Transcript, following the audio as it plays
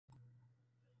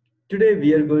Today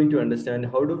we are going to understand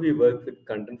how do we work with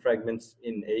content fragments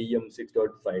in AEM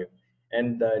 6.5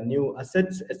 and the new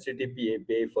Assets HTTP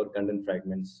API for content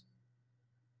fragments.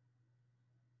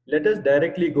 Let us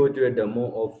directly go to a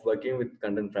demo of working with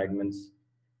content fragments.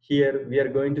 Here we are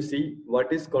going to see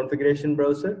what is configuration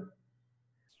browser,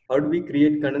 how do we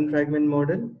create content fragment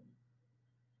model,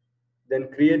 then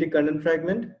create a content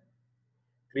fragment,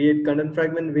 create content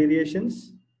fragment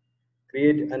variations,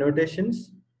 create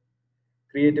annotations,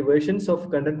 create versions of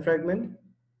content fragment,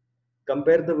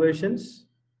 compare the versions,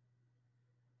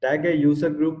 tag a user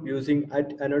group using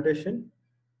 @annotation,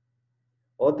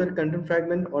 author content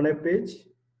fragment on a page,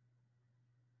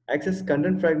 access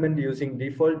content fragment using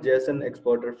default JSON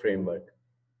exporter framework.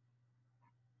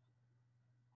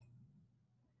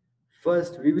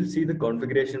 First, we will see the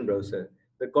configuration browser.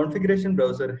 The configuration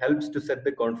browser helps to set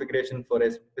the configuration for a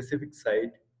specific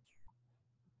site.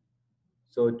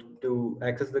 So to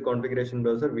access the configuration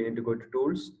browser, we need to go to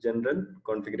Tools, General,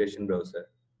 Configuration Browser.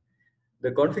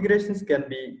 The configurations can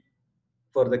be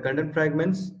for the content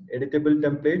fragments, editable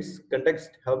templates,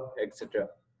 context hub, etc.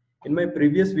 In my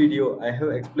previous video, I have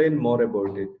explained more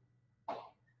about it.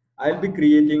 I'll be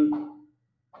creating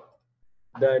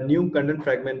the new content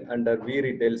fragment under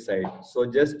vRetail site. So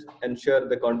just ensure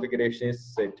the configuration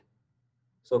is set.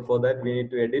 So for that, we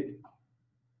need to edit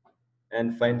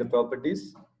and find the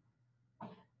properties.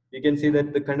 You can see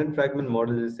that the content fragment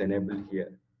model is enabled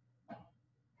here.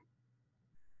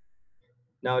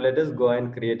 Now let us go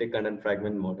and create a content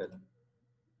fragment model.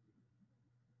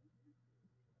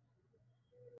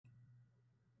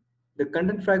 The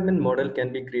content fragment model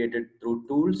can be created through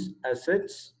Tools,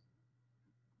 Assets,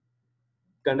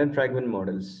 Content Fragment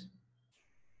Models.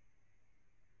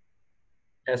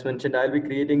 As mentioned, I'll be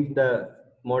creating the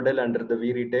model under the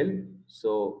vRetail.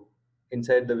 So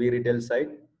inside the vRetail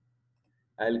site,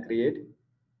 I'll create.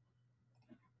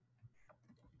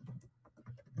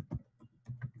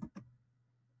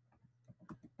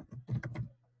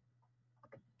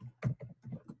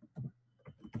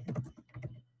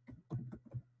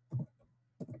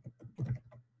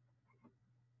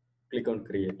 Click on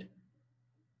Create.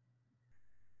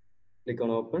 Click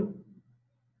on Open.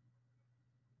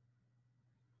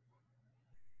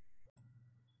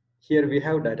 Here we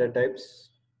have data types.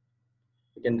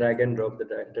 You can drag and drop the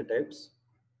data types.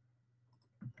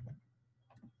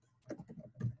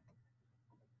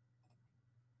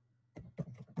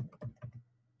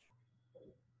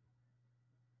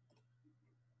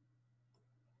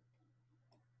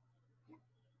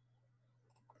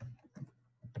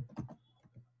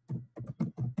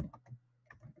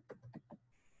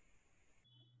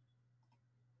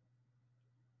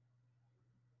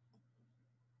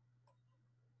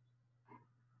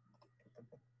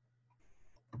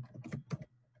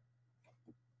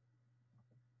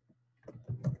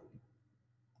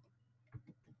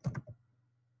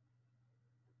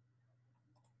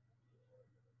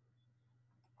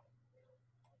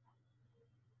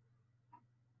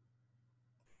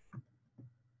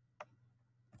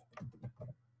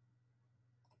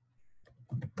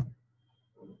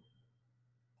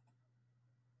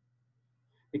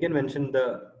 You can mention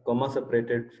the comma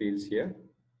separated fields here.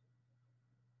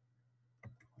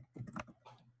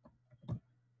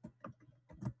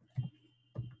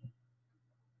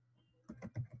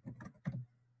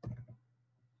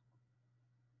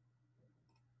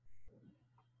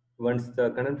 Once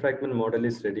the content fragment model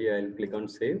is ready, I'll click on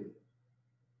Save.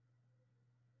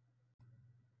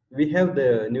 We have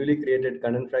the newly created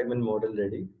content fragment model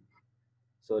ready.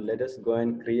 So let us go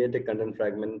and create a content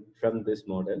fragment from this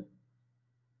model.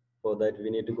 For that, we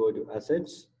need to go to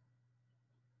Assets,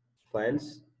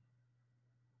 Files,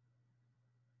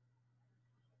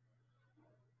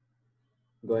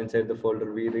 go inside the folder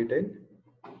vRetail,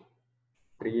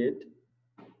 create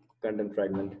content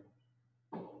fragment.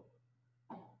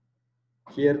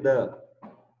 Here the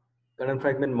content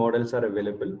fragment models are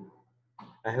available.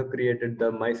 I have created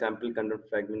the my sample content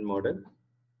fragment model.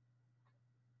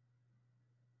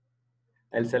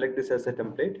 I'll select this as a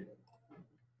template.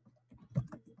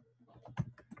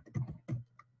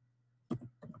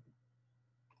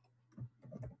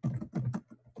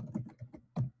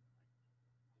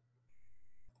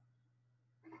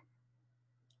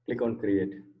 Click on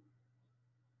Create.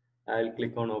 I'll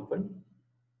click on Open.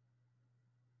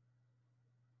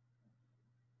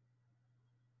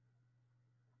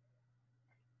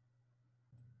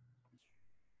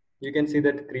 You can see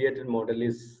that created model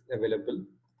is available.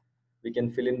 We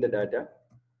can fill in the data.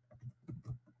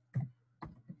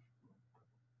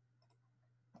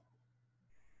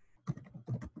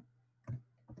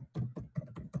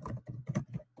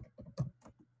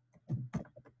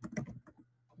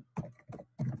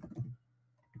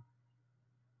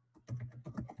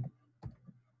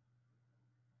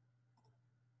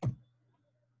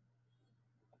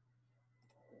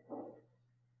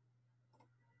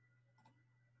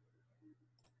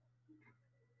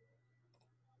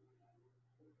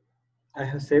 I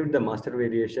have saved the master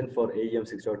variation for AEM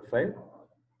 6.5.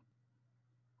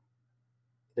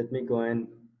 Let me go and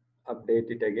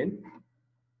update it again.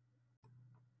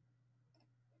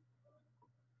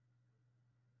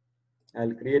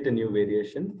 I'll create a new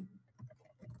variation.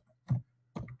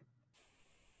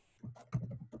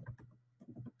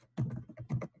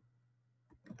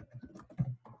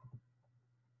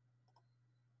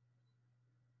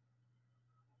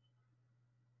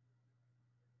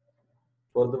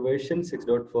 For the version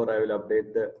 6.4, I will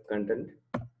update the content.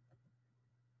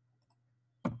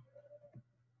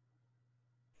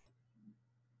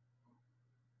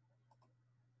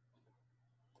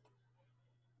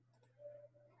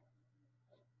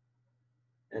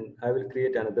 And I will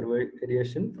create another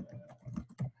variation.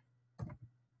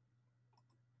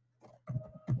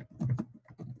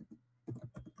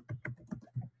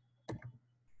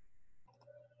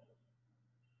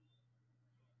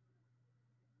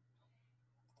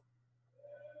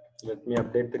 Let me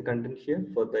update the content here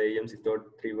for the AEM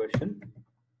 6.3 version.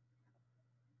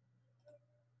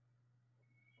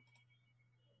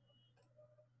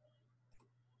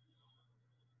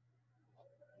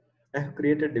 I have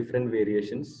created different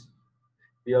variations.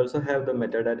 We also have the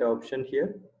metadata option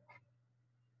here.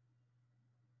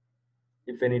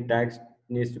 If any tags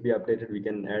needs to be updated, we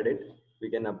can add it. We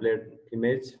can upload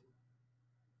image.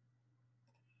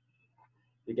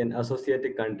 We can associate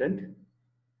the content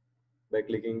by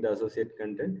clicking the associate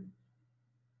content.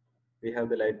 We have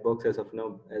the lightbox as of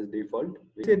now as default.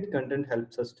 Associate content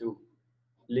helps us to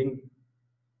link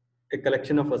a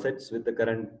collection of assets with the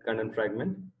current content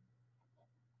fragment.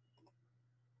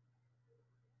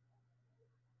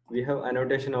 We have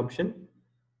annotation option.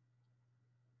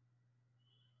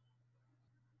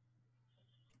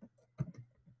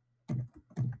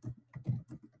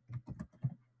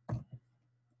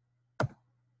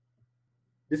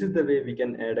 This is the way we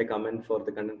can add a comment for the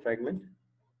content fragment.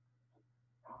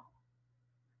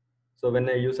 So when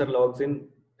a user logs in,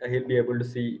 he'll be able to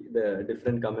see the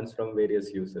different comments from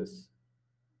various users.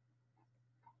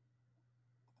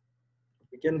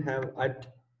 We can have at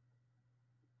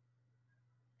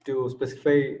to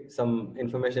specify some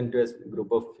information to a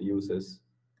group of users.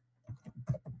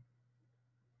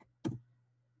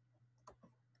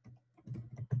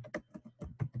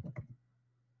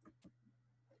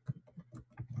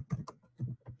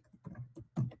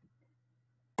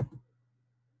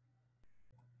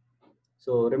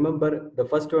 So remember, the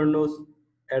first one was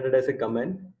added as a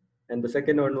comment, and the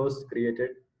second one was created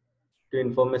to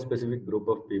inform a specific group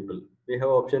of people. We have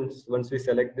options. Once we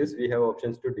select this, we have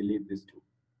options to delete this too.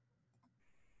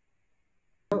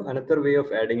 Another way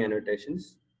of adding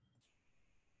annotations.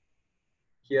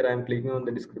 Here I am clicking on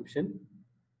the description,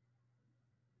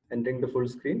 entering the full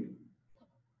screen.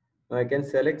 Now I can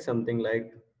select something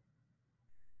like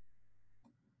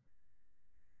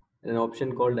an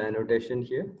option called annotation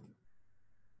here.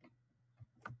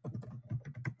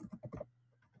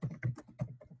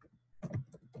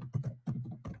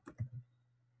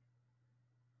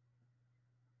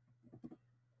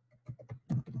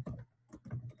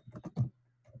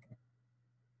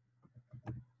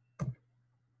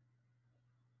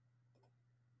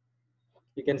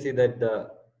 You can see that the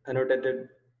annotated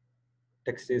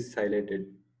text is highlighted.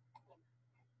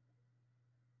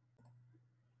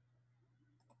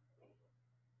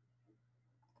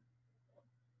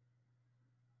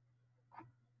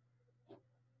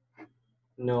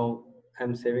 Now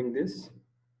I'm saving this.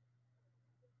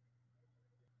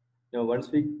 Now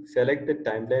once we select the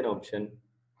timeline option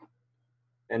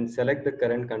and select the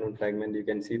current content fragment, you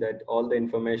can see that all the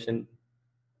information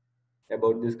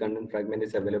about this content fragment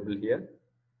is available here.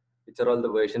 Which are all the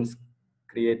versions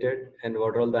created and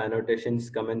what all the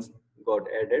annotations comments got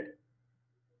added.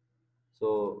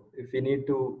 So if we need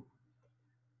to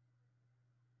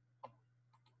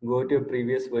go to a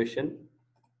previous version,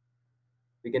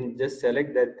 we can just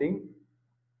select that thing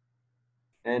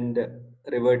and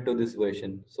revert to this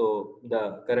version. So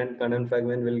the current content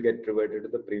fragment will get reverted to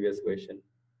the previous version.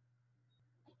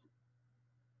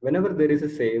 Whenever there is a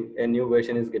save, a new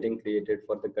version is getting created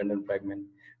for the content fragment.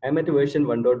 I'm at version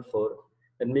 1.4.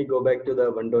 Let me go back to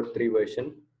the 1.3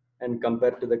 version and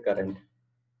compare to the current.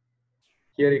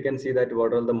 Here you can see that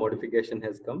what all the modification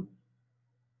has come.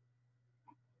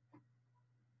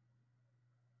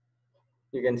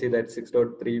 You can see that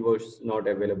 6.3 was not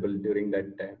available during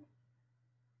that time.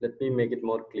 Let me make it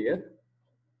more clear.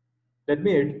 Let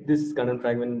me edit this content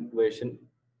fragment version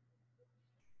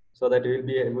so that we will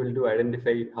be able to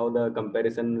identify how the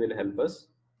comparison will help us.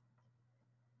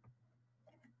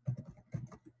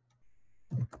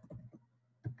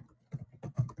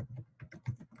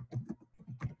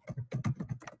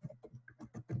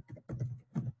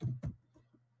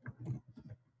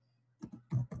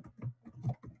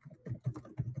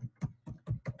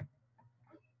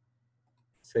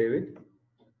 Save it.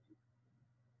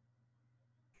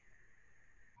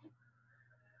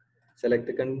 Select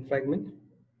the content fragment.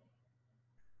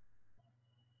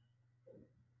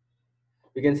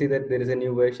 We can see that there is a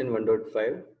new version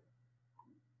 1.5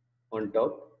 on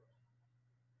top,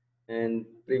 and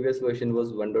previous version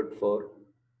was 1.4.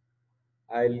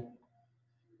 I'll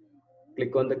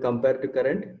click on the compare to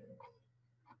current.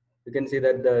 You can see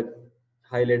that the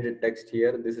highlighted text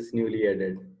here, this is newly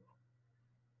added.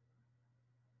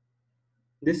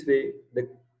 This way, the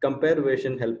compare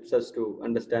version helps us to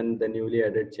understand the newly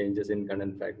added changes in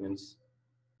content fragments.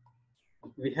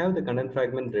 We have the content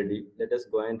fragment ready. Let us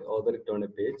go and author it on a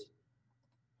page.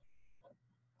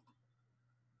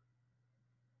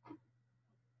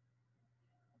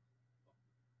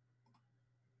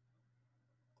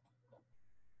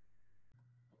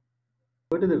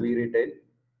 Go to the V-Retail,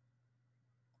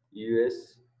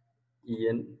 US,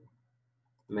 EN,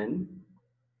 Men.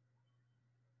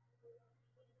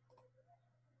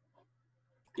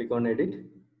 Click on edit.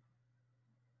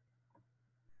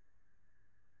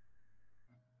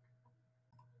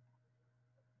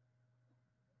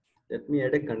 Let me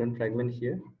add a content fragment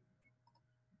here.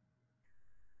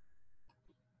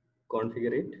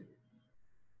 Configure it.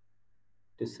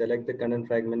 To select the content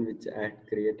fragment which I had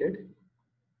created,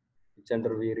 it's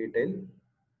under V-Retail.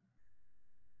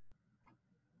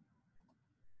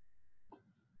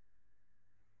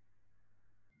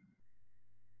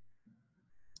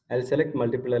 I'll select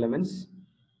multiple elements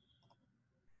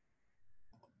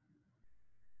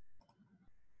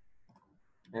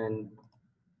and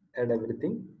add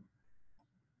everything.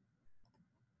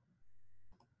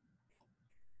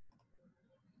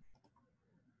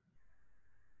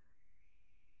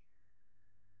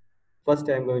 First,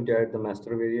 I'm going to add the master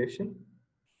variation.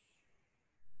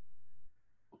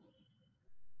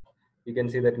 You can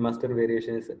see that master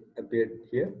variation is appeared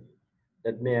here.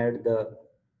 Let me add the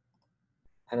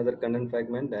another content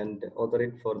fragment and author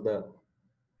it for the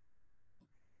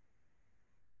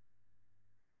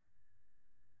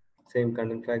same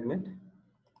content fragment.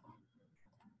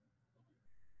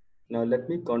 Now let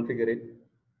me configure it.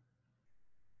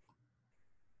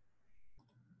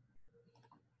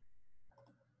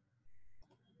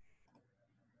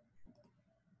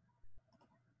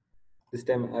 This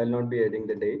time I'll not be adding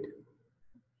the date.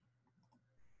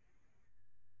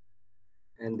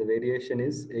 And the variation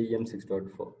is AEM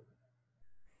 6.4.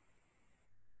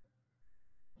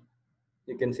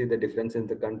 You can see the difference in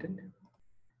the content.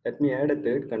 Let me add a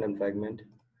third content fragment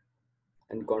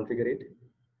and configure it.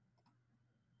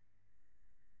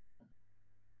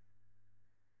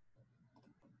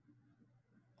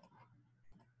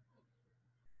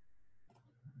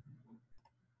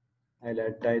 I'll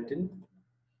add title,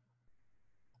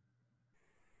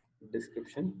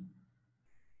 description,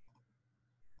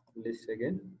 list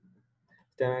again.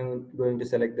 Then I'm going to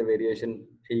select the variation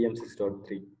AEM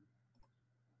 6.3.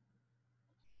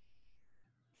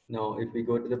 Now, if we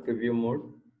go to the preview mode,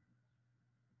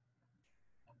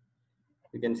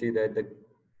 you can see that the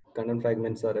content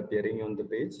fragments are appearing on the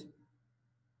page.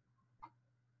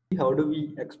 How do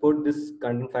we export this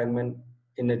content fragment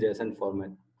in a JSON format?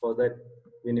 For that,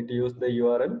 we need to use the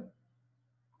URL.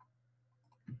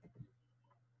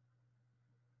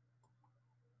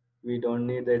 We don't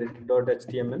need the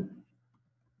edit.html.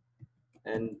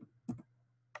 And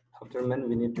after men,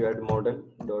 we need to add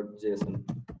model.json.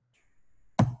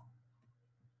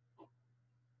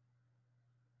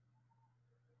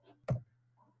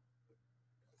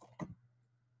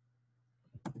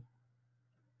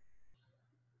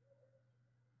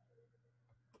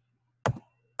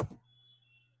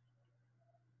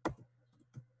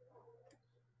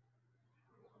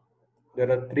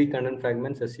 There are 3 content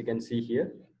fragments as you can see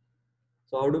here.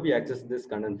 So how do we access this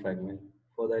content fragment?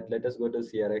 For that, let us go to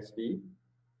CRXV.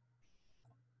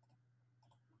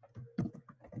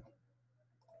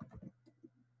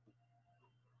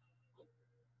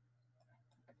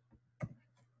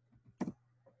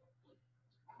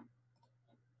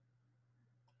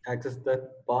 Access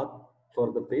the path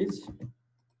for the page.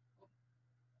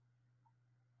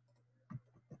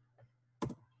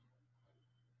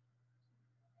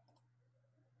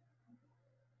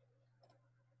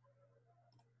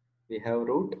 We have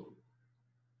root.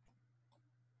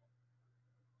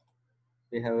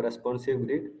 We have responsive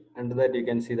grid. Under that, you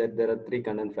can see that there are 3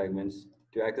 content fragments.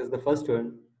 To access the first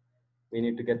one, we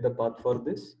need to get the path for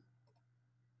this.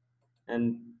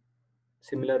 And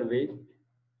similar way,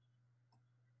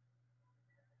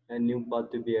 a new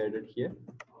path to be added here.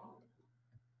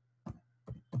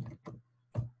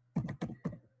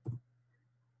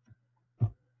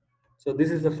 So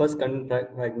this is the first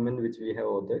content fragment which we have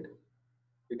authored.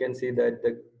 You can see that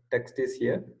the text is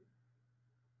here.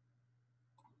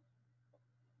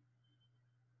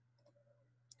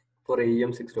 For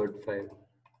AEM 6.5,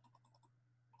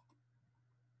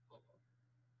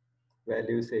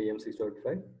 value is AEM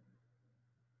 6.5,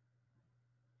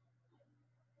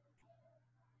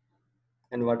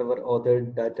 and whatever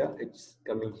authored data, it's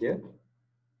coming here.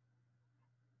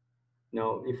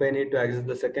 Now, if I need to access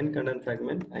the second content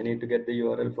fragment, I need to get the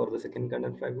URL for the second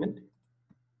content fragment.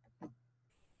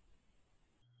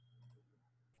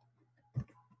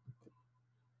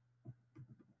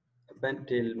 Append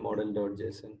till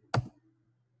model.json.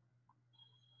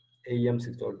 AEM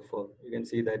 6.4. You can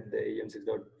see that the AEM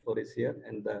 6.4 is here,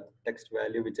 and the text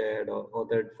value which I had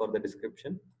authored for the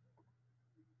description.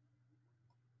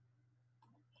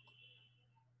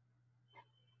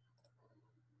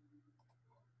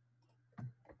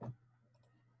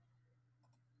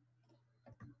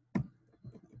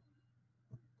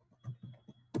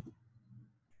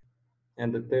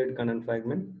 And the third content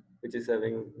fragment, which is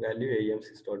having value AEM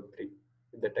 6.3.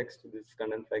 The text, this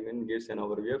content fragment gives an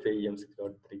overview of AEM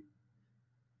 6.3.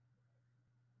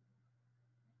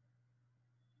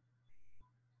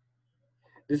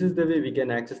 This is the way we can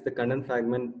access the content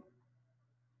fragment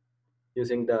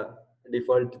using the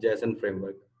default JSON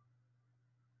framework.